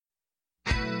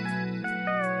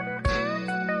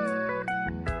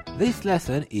This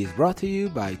lesson is brought to you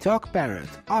by TalkParrot,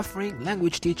 offering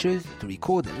language teachers to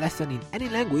record a lesson in any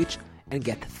language and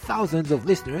get thousands of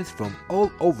listeners from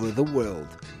all over the world.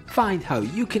 Find how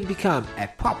you can become a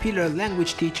popular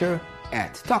language teacher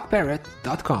at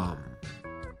talkparrot.com.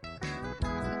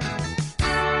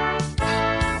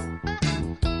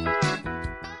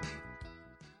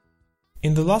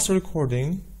 In the last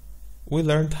recording, we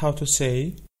learned how to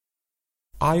say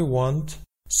I want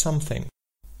something.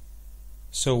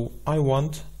 So, I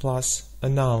want plus a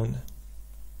noun.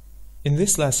 In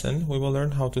this lesson, we will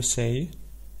learn how to say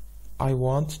I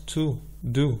want to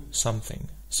do something.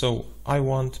 So, I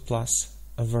want plus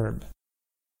a verb.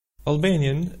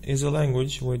 Albanian is a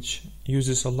language which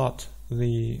uses a lot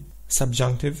the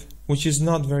subjunctive, which is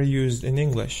not very used in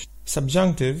English.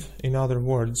 Subjunctive, in other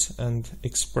words and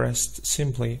expressed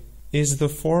simply, is the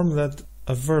form that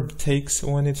a verb takes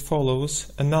when it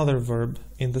follows another verb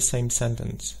in the same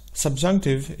sentence.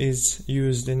 Subjunctive is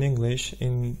used in English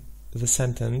in the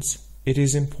sentence, it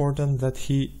is important that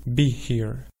he be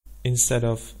here, instead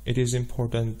of it is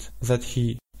important that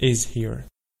he is here,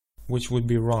 which would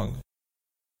be wrong.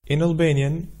 In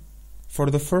Albanian, for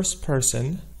the first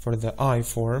person, for the I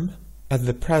form, at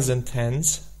the present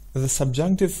tense, the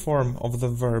subjunctive form of the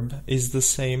verb is the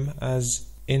same as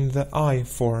in the I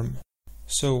form.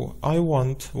 So, I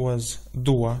want was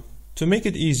dua. To make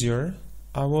it easier,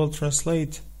 I will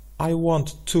translate I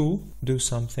want to do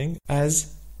something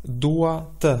as dua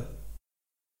të.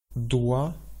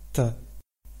 Dua të.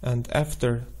 And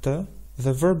after të,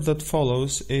 the verb that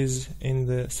follows is in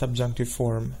the subjunctive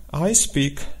form. I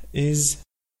speak is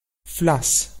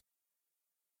flas.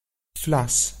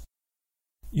 Flas.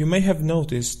 You may have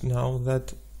noticed now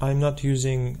that I'm not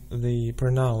using the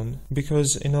pronoun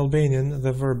because in Albanian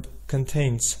the verb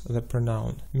contains the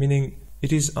pronoun, meaning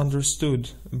it is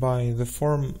understood by the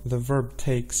form the verb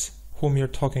takes whom you're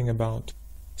talking about.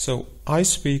 So, I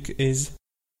speak is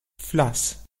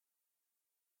flas.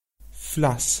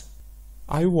 Flas.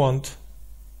 I want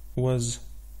was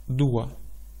dua.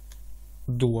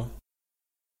 Dua.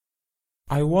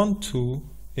 I want to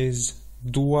is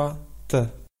dua të.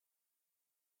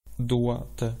 Dua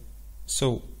të.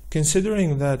 So,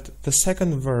 considering that the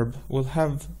second verb will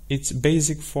have its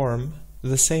basic form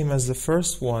the same as the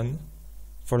first one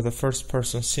for the first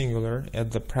person singular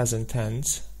at the present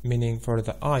tense, meaning for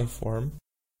the I form,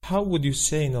 how would you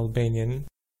say in Albanian,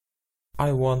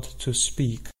 I want to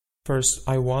speak? First,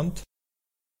 I want,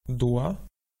 dua,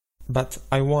 but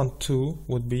I want to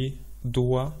would be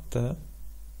dua të,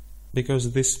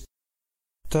 because this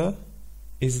të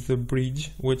is the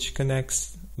bridge which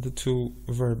connects the two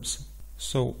verbs.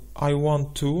 So, I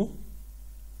want to,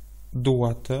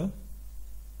 dua të,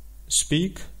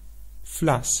 speak,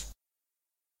 flas.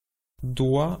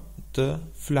 Dua të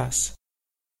flas.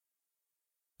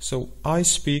 So, I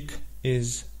speak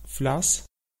is flas,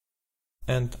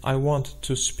 and I want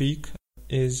to speak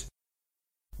is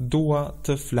dua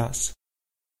të flas.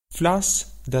 Flas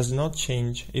does not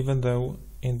change even though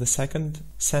in the second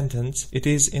sentence it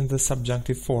is in the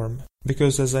subjunctive form,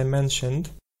 because as I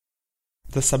mentioned,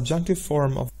 the subjunctive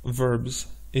form of verbs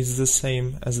is the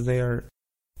same as their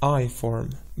I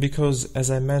form, because as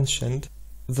I mentioned,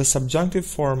 the subjunctive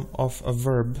form of a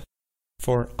verb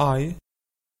for I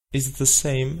is the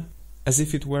same as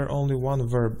if it were only one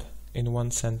verb in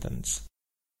one sentence.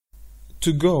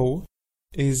 To go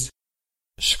is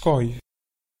shkoj.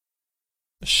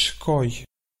 Shkoj.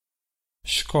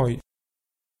 Shkoj.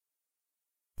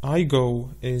 I go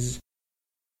is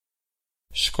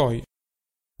shkoj.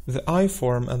 The I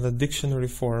form and the dictionary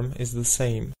form is the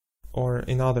same, or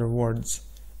in other words,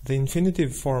 the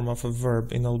infinitive form of a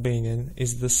verb in Albanian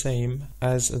is the same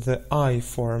as the I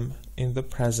form in the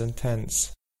present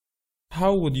tense.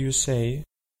 How would you say,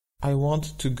 I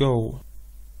want to go?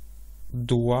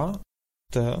 Dua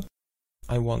të,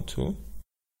 I want to.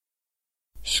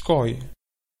 Shkoj,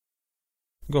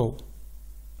 go.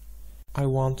 I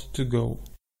want to go.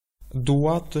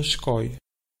 Dua të shkoj.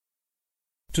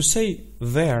 To say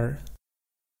there,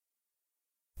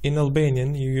 in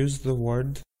Albanian you use the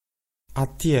word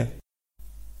atje.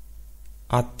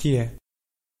 Atje.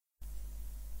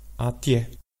 Atje.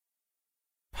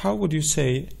 How would you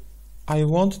say, I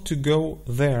want to go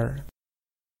there?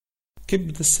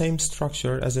 Keep the same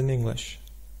structure as in English.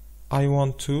 I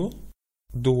want to,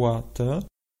 dua të,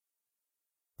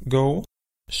 go,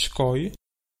 shkoj,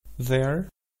 there,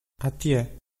 atje.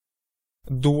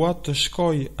 Dua të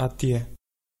shkoj atje.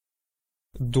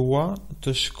 Dua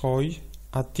të shkoj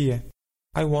atje.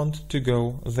 I want to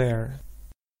go there.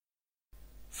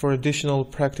 For additional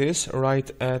practice,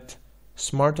 write at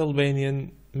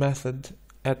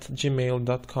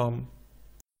smartalbanianmethod@gmail.com.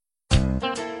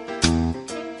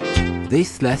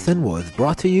 This lesson was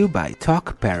brought to you by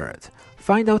Talk Parrot.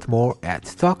 Find out more at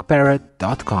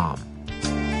talkparrot.com.